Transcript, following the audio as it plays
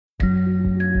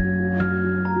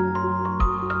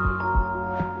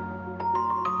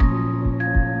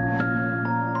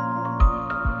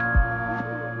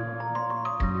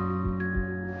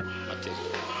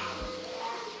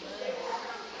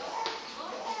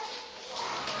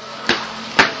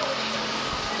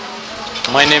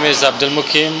My name is Abdul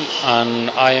Mukim and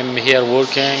I am here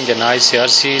working in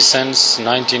ICRC since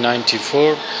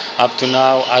 1994 up to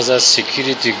now as a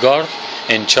security guard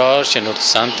in charge in the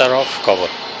center of Kabul.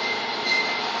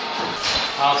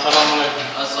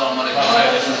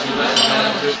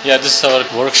 Yeah, this is our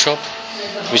workshop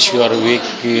which we are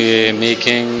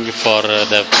making for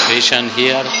the patient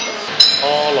here.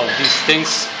 All of these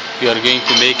things we are going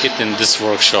to make it in this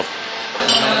workshop.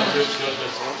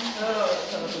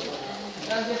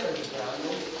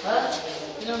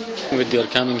 When they are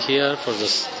coming here for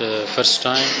the first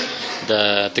time,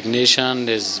 the technician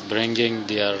is bringing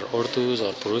their orthos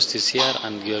or prostheses here,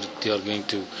 and they are going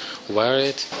to wear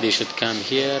it. They should come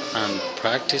here and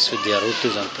practice with their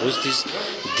orthos and prostheses.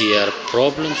 Their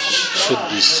problems should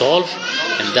be solved,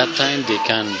 and that time they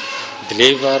can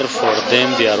deliver for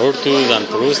them their orthos and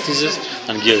prostheses,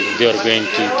 and they are going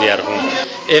to their home.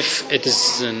 If it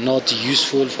is not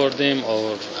useful for them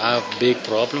or have big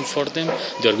problem for them,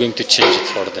 they are going to change it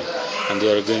for them, and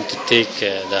they are going to take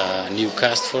the new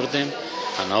cast for them,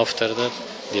 and after that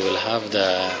they will have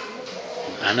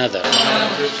another.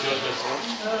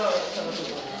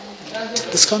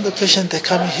 This kind of patient, they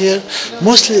come here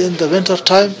mostly in the winter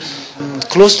time,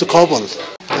 close to Kabul.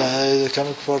 They're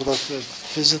coming for the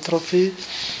physiotherapy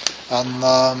and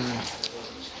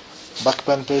back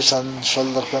pain patient,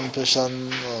 shoulder pain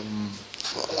patient,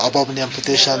 above knee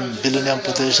amputation, below knee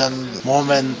amputation,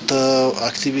 movement,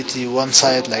 activity one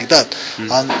side like that.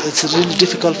 And it's really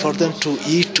difficult for them to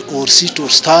eat or sit or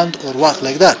stand or walk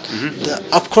like that.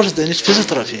 Of course they need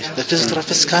physiotherapy. The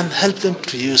physiotherapist can help them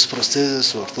to use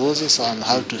prosthesis or orthosis and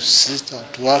how to sit, how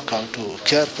to walk, how to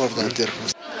care for their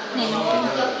prosthesis.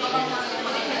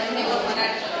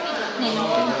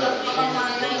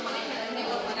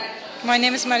 My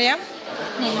name is Mariam.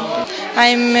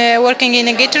 I'm working in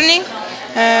a gait training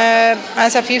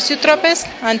as a physiotherapist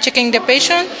and checking the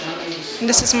patient.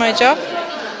 This is my job.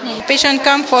 Patient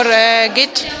come for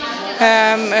gait.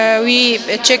 We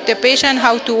check the patient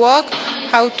how to walk,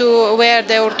 how to wear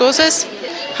the orthosis,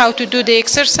 how to do the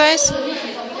exercise.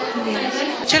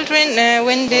 Children,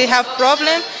 when they have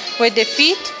problem with the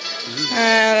feet,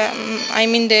 I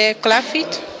mean the club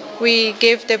feet, we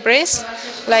give the brace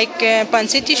like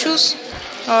pansy shoes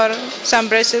or some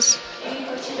braces.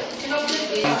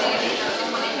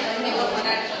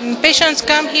 Patients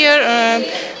come here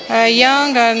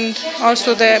young and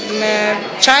also the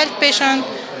child patient,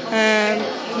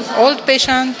 old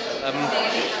patient.